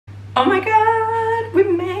Oh my god, we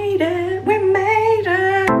made it, we made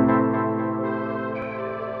it.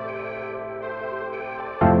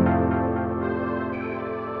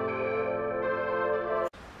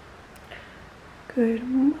 Good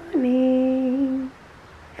morning.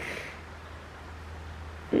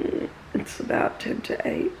 It's about 10 to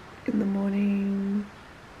 8 in the morning.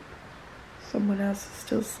 Someone else is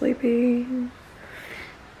still sleeping.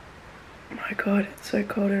 Oh my god, it's so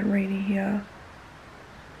cold and rainy here.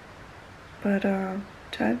 But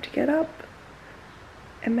time to get up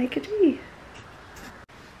and make a tea.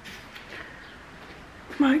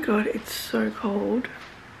 My god, it's so cold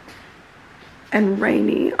and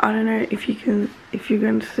rainy. I don't know if you're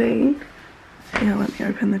going to see. Yeah, let me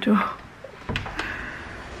open the door.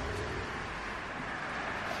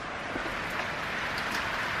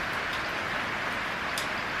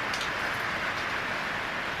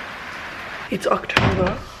 It's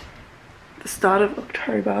October, the start of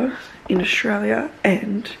October in Australia,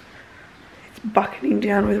 and it's bucketing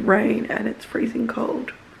down with rain and it's freezing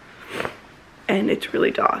cold and it's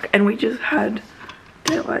really dark, and we just had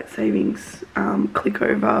daylight savings click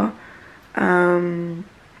over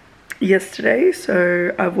yesterday,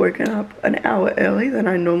 so I've woken up an hour early than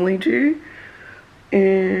I normally do,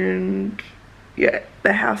 and yeah,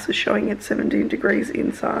 the house is showing it's 17 degrees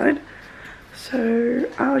inside. So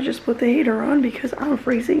I'll just put the heater on because I'm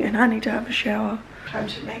freezing and I need to have a shower. Time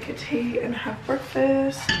to make a tea and have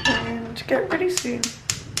breakfast and get ready soon.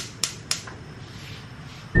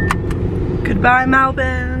 Goodbye,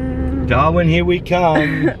 Melbourne. Darwin, here we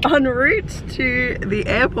come. En route to the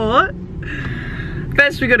airport.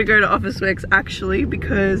 First we got to go to Officeworks actually,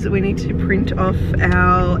 because we need to print off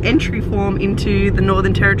our entry form into the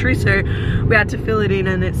Northern Territory. So we had to fill it in,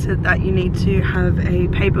 and it said that you need to have a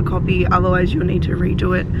paper copy, otherwise you'll need to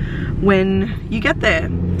redo it when you get there.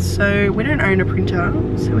 So we don't own a printer,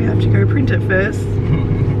 so we have to go print it first.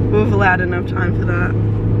 We've allowed enough time for that.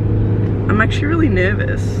 I'm actually really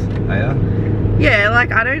nervous. Oh yeah? Yeah,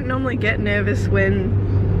 like I don't normally get nervous when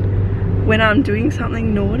I'm doing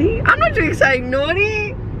something naughty. I'm not doing something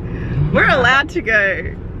naughty. We're allowed to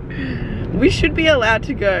go. We should be allowed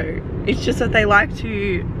to go. It's just that they like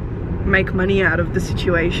to make money out of the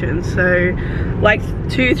situation. So like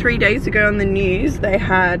 2-3 days ago on the news, they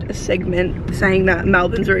had a segment saying that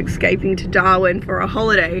Melbournes are escaping to Darwin for a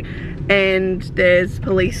holiday, and there's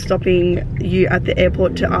police stopping you at the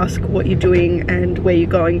airport to ask what you're doing and where you're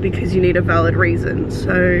going because you need a valid reason.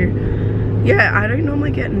 So yeah, I don't normally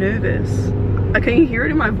get nervous. Can you hear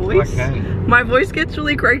it in my voice? Okay. My voice gets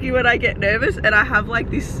really croaky when I get nervous, and I have like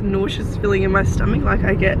this nauseous feeling in my stomach, like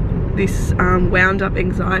I get this wound up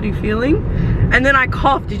anxiety feeling, and then I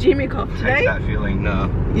cough. Did you hear me cough today? I hate that feeling, no.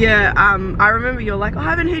 Yeah, I remember you're like, oh, I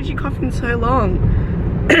haven't heard you cough in so long.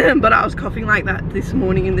 But I was coughing like that this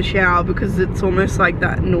morning in the shower because it's almost like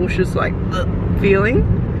that nauseous like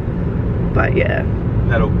feeling. But yeah.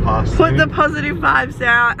 That'll pass. Put the positive vibes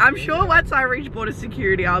out. I'm sure once I reach border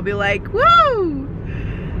security, I'll be like, woo!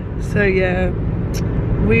 So yeah,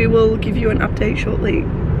 we will give you an update shortly.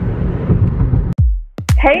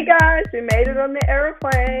 Hey guys, we made it on the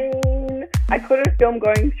aeroplane. I couldn't film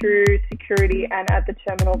going through security and at the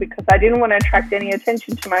terminal because I didn't want to attract any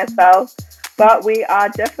attention to myself. But we are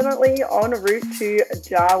definitely en route to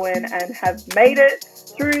Darwin and have made it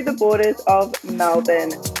through the borders of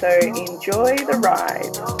Melbourne. So enjoy the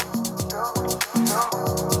ride.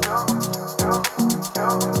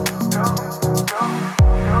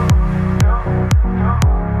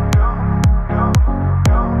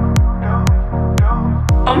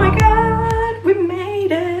 Oh my god, we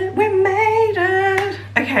made it, we made it.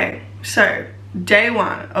 Okay, so day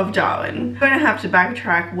one of Darwin. I'm going to have to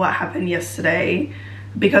backtrack what happened yesterday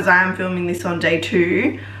because I am filming this on day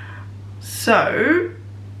 2. So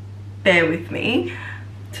bear with me.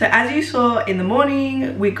 So as you saw in the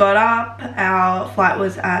morning, we got up, our flight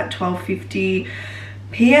was at 12:50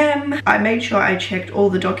 p.m. I made sure I checked all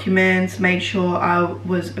the documents, made sure I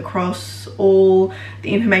was across all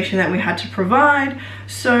the information that we had to provide.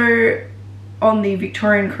 So on the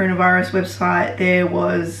Victorian coronavirus website, there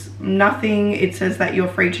was nothing. It says that you're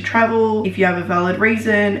free to travel if you have a valid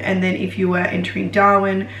reason, and then if you were entering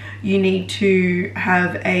Darwin, you need to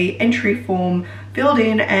have a entry form filled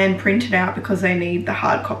in and printed out because they need the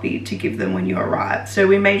hard copy to give them when you arrive. So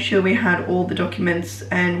we made sure we had all the documents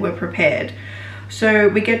and were prepared. So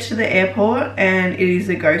we get to the airport and it is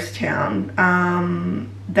a ghost town.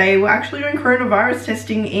 They were actually doing coronavirus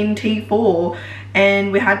testing in T4,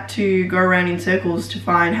 and we had to go around in circles to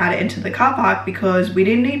find how to enter the car park because we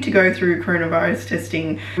didn't need to go through coronavirus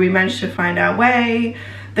testing. We managed to find our way.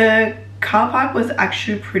 The car park was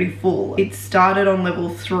actually pretty full. It started on level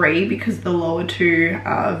 3 because the lower 2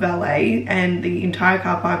 are valet, and the entire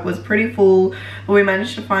car park was pretty full, but we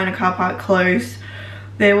managed to find a car park close.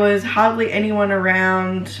 There was hardly anyone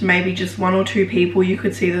around, maybe just 1 or 2 people. You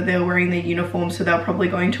could see that they were wearing their uniform, so they were probably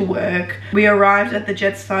going to work. We arrived at the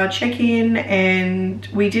Jetstar check-in and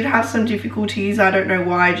we did have some difficulties. I don't know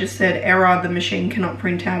why. It just said error, the machine cannot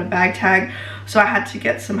print out a bag tag. So I had to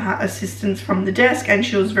get some assistance from the desk, and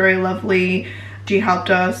she was very lovely. She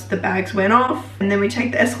helped us, the bags went off, and then we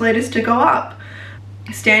take the escalators to go up.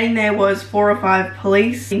 Standing there was 4 or 5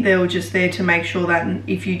 police. They were just there to make sure that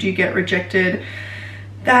if you do get rejected,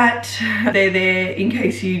 that they're there in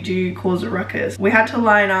case you do cause a ruckus. We had to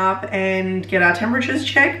line up and get our temperatures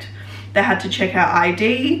checked. They had to check our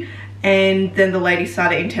ID, and then the lady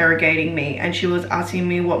started interrogating me, and she was asking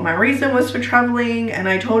me what my reason was for traveling, and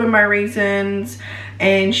I told her my reasons,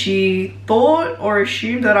 and she thought or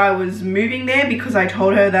assumed that I was moving there because I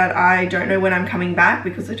told her that I don't know when I'm coming back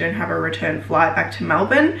because I don't have a return flight back to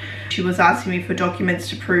Melbourne. She was asking me for documents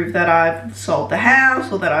to prove that I've sold the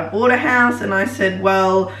house or that I bought a house, and I said,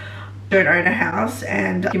 well, I don't own a house,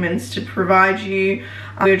 and documents to provide you.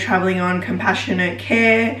 We were traveling on compassionate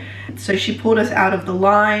care. So she pulled us out of the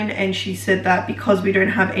line, and she said that because we don't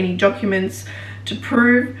have any documents to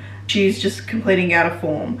prove, she's just completing out a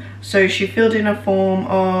form. So she filled in a form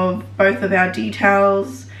of both of our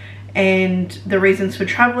details and the reasons for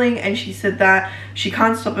traveling, and she said that she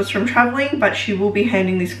can't stop us from traveling, but she will be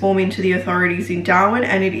handing this form into the authorities in Darwin,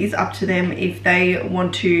 and it is up to them if they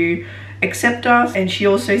want to accept us. And she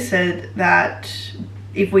also said that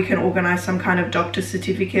if we can organize some kind of doctor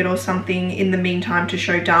certificate or something in the meantime to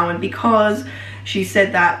show Darwin, because she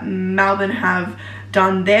said that Melbourne have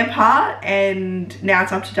done their part and now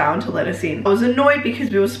it's up to Darwin to let us in. I was annoyed because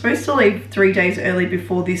we were supposed to leave 3 days early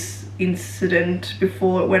before this incident,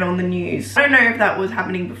 before it went on the news. I don't know if that was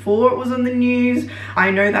happening before it was on the news. I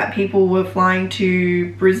know that people were flying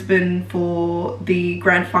to Brisbane for the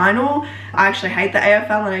grand final. I actually hate the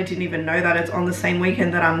AFL, and I didn't even know that it's on the same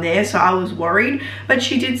weekend that I'm there, so I was worried. But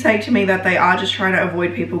she did say to me that they are just trying to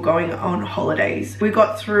avoid people going on holidays. We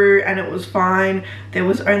got through and it was fine. There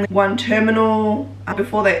was only one terminal.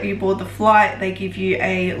 Before that you board the flight, they give you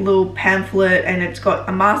a little pamphlet, and it's got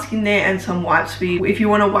a mask in there and some wipes for you if you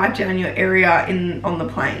want to wipe down your area on the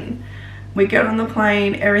plane. We get on the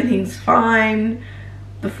plane, everything's fine.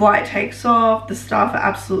 The flight takes off. The staff are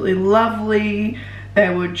absolutely lovely.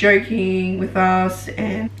 They were joking with us.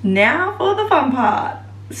 And now for the fun part.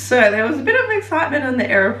 So there was a bit of excitement on the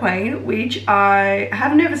aeroplane, which I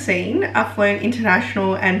have never seen. I've flown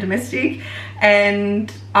international and domestic,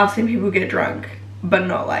 and I've seen people get drunk, but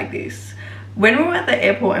not like this. When we were at the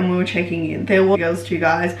airport and we were checking in, there were girls, 2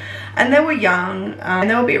 guys, and they were young, and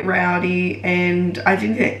they were a bit rowdy, and I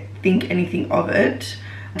didn't think anything of it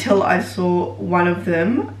until I saw one of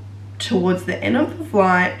them towards the end of the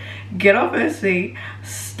flight get off her seat,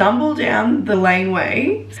 stumble down the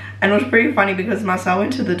laneway. And it was pretty funny because Marcel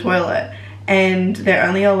went to the toilet, and they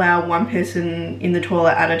only allow 1 person in the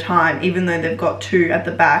toilet at a time, even though they've got 2 at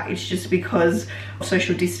the back. It's just because of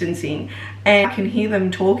social distancing. And I can hear them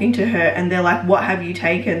talking to her, and they're like, what have you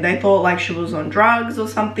taken? They thought like she was on drugs or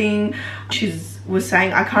something. She was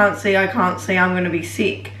saying, I can't see, I'm gonna be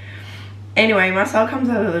sick. Anyway, Marcel comes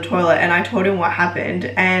out of the toilet, and I told him what happened,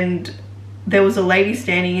 and there was a lady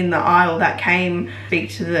standing in the aisle that came to speak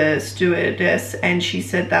to the stewardess, and she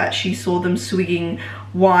said that she saw them swigging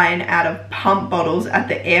wine out of pump bottles at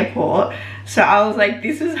the airport. So I was like,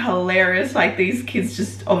 this is hilarious. Like, these kids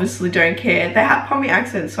just obviously don't care. They have Pommy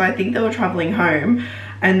accents, so I think they were traveling home,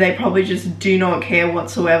 and they probably just do not care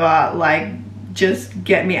whatsoever. Like, just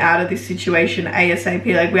get me out of this situation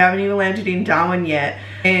ASAP. Like, we haven't even landed in Darwin yet.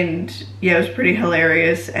 And yeah, it was pretty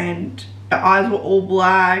hilarious, and her eyes were all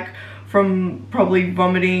black from probably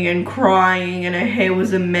vomiting and crying, and her hair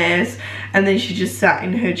was a mess. And then she just sat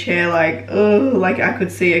in her chair like, ugh, like I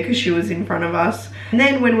could see her because she was in front of us. And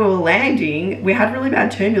then when we were landing, we had really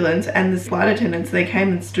bad turbulence, and the flight attendants, they came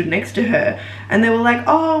and stood next to her, and they were like,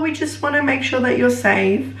 oh, we just want to make sure that you're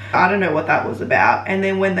safe. I don't know what that was about. And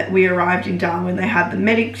then when we arrived in Darwin, they had the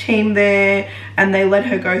medic team there, and they let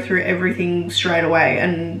her go through everything straight away,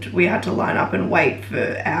 and we had to line up and wait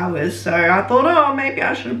for hours. So I thought, oh, maybe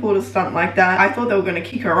I should have pulled a stunt like that. I thought they were going to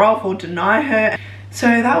kick her off or deny her. So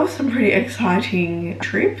that was some pretty exciting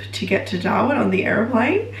trip to get to Darwin on the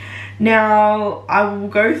aeroplane. Now, I will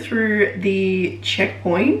go through the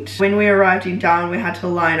checkpoint. When we arrived in Darwin, we had to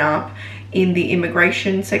line up in the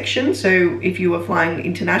immigration section. So if you were flying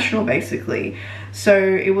international, basically. So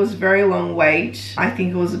it was a very long wait. I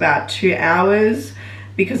think it was about 2 hours.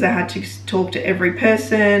 because they had to talk to every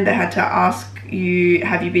person. They had to ask you,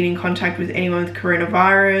 have you been in contact with anyone with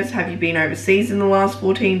coronavirus? Have you been overseas in the last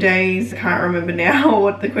 14 days? I can't remember now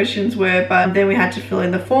what the questions were, but then we had to fill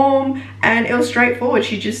in the form, and it was straightforward.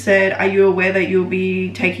 She just said, are you aware that you'll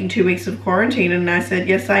be taking 2 weeks of quarantine? And I said,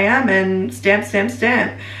 yes, I am, and stamp, stamp,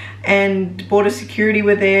 stamp. And border security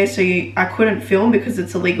were there, so I couldn't film because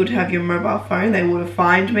it's illegal to have your mobile phone. They would have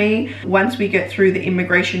fined me. Once we get through the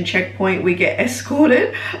immigration checkpoint, we get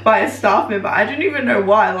escorted by a staff member. I don't even know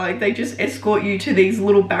why. Like, they just escort you to these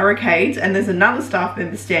little barricades, and there's another staff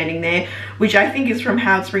member standing there, which I think is from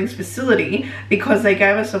Howard Springs facility, because they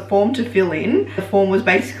gave us a form to fill in. The form was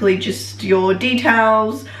basically just your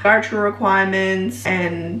details, dietary requirements,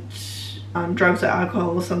 and drugs or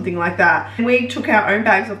alcohol or something like that. And we took our own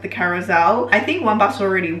bags off the carousel. I think one bus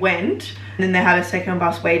already went, and then they had a second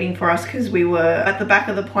bus waiting for us because we were at the back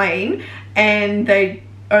of the plane, and they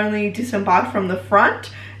only disembarked from the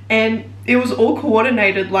front, and it was all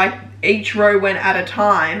coordinated. Like, each row went at a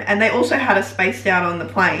time, and they also had us spaced out on the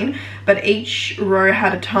plane, but each row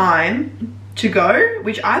had a time to go,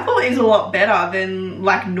 which I thought is a lot better than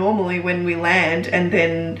like normally when we land and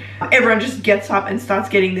then everyone just gets up and starts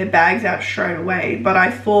getting their bags out straight away. But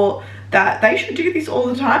I thought that they should do this all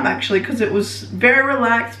the time, actually, because it was very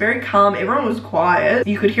relaxed, very calm. Everyone was quiet.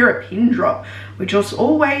 You could hear a pin drop. We're just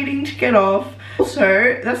all waiting to get off.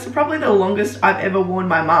 Also, that's probably the longest I've ever worn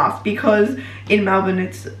my mask, because in Melbourne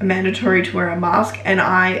it's mandatory to wear a mask, and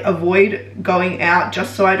I avoid going out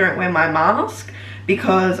just so I don't wear my mask,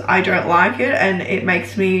 because I don't like it and it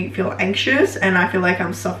makes me feel anxious and I feel like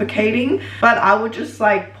I'm suffocating. But I would just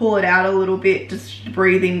like pull it out a little bit, just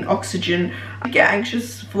breathe in oxygen. I get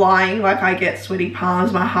anxious flying, like I get sweaty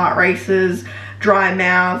palms, my heart races, dry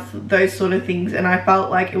mouth, those sort of things, and I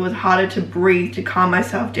felt like it was harder to breathe, to calm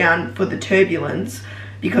myself down for the turbulence,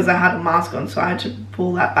 because I had a mask on, so I had to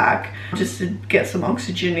pull that back just to get some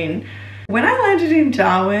oxygen in. When I landed in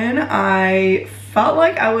Darwin, I felt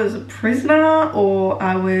like I was a prisoner, or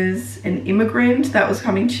I was an immigrant that was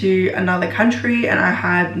coming to another country, and I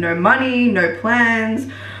had no money, no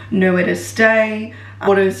plans, nowhere to stay.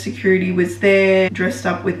 Border security was there, dressed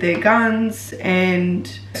up with their guns,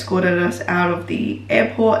 and escorted us out of the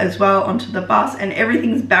airport as well onto the bus, and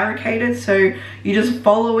everything's barricaded, so you're just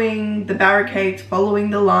following the barricades, following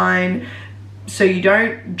the line, so you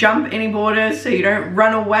don't jump any borders, so you don't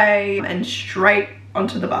run away, and straight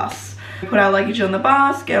onto the bus. We put our luggage on the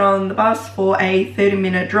bus, get on the bus for a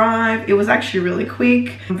 30-minute drive. It was actually really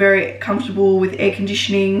quick. I'm very comfortable with air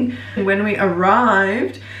conditioning. And when we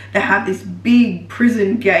arrived, they have this big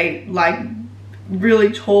prison gate, like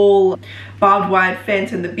really tall barbed wire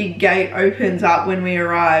fence, and the big gate opens up when we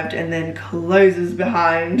arrived and then closes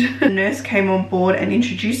behind. The nurse came on board and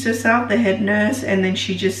introduced herself, the head nurse, and then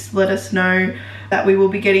she just let us know that we will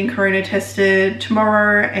be getting corona tested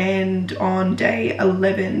tomorrow and on day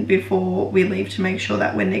 11 before we leave, to make sure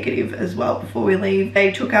that we're negative as well before we leave.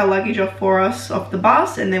 They took our luggage off for us off the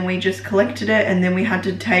bus, and then we just collected it, and then we had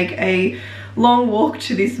to take a long walk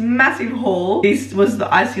to this massive hall. This was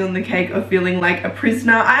the icing on the cake of feeling like a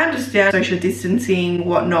prisoner. I understand social distancing,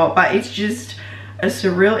 whatnot, but it's just a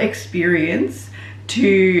surreal experience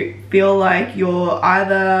to feel like you're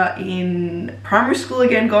either in primary school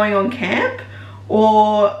again going on camp,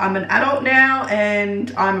 or I'm an adult now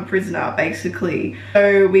and I'm a prisoner, basically.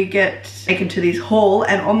 So we get taken to this hall,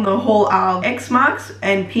 and on the hall are X marks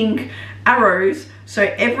and pink arrows. So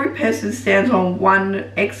every person stands on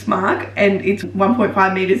one X mark, and it's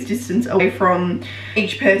 1.5 meters distance away from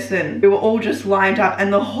each person. We were all just lined up,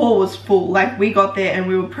 and the hall was full. Like, we got there and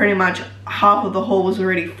we were pretty much, half of the hall was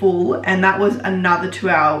already full, and that was another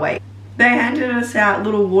 2-hour wait. They handed us out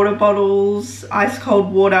little water bottles, ice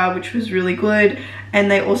cold water, which was really good.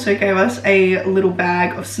 And they also gave us a little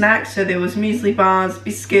bag of snacks. So there was muesli bars,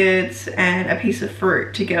 biscuits, and a piece of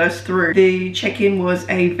fruit to get us through. The check-in was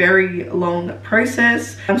a very long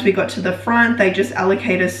process. Once we got to the front, they just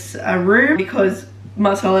allocated us a room, because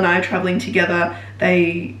Marcel and I are traveling together.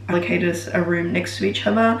 They allocated us a room next to each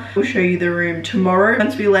other. We'll show you the room tomorrow.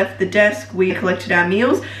 Once we left the desk, we collected our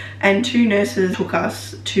meals, and 2 nurses took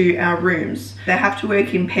us to our rooms. They have to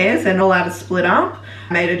work in pairs, they're not allowed to split up.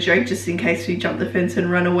 I made a joke just in case we jumped the fence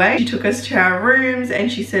and run away. She took us to our rooms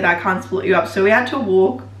and she said, I can't split you up. So we had to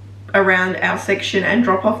walk around our section and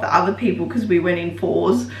drop off the other people, because we went in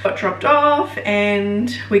 4s. Got dropped off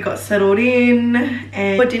and we got settled in,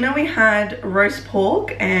 and for dinner we had roast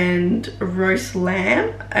pork and roast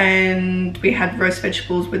lamb, and we had roast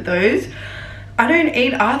vegetables with those. I don't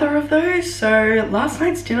eat either of those. So last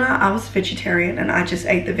night's dinner, I was vegetarian and I just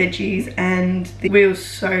ate the veggies, and we were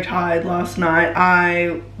so tired last night.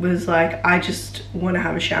 I was like, I just want to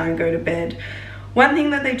have a shower and go to bed. One thing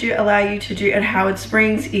that they do allow you to do at Howard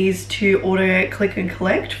Springs is to order click and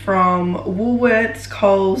collect from Woolworths,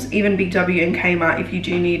 Coles, even Big W and Kmart if you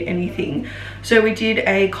do need anything. So we did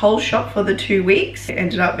a Coles shop for the 2 weeks. It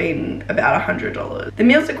ended up being about $100. The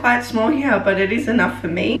meals are quite small here, but it is enough for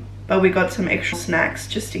me. But we got some extra snacks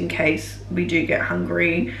just in case we do get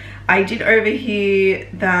hungry. I did overhear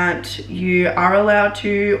that you are allowed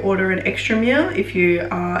to order an extra meal if you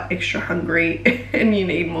are extra hungry and you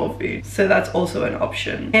need more food. So that's also an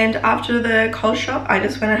option. And after the Coles shop, I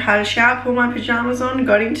just went and had a shower, put my pajamas on,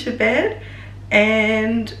 got into bed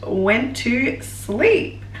and went to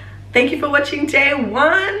sleep. Thank you for watching day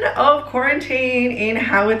 1 of quarantine in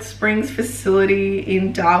Howard Springs facility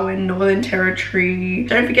in Darwin, Northern Territory.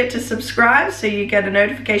 Don't forget to subscribe so you get a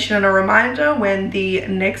notification and a reminder when the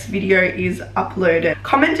next video is uploaded.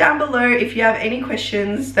 Comment down below if you have any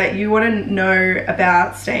questions that you want to know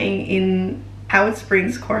about staying in Howard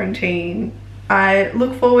Springs quarantine. I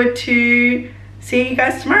look forward to seeing you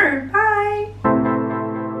guys tomorrow. Bye!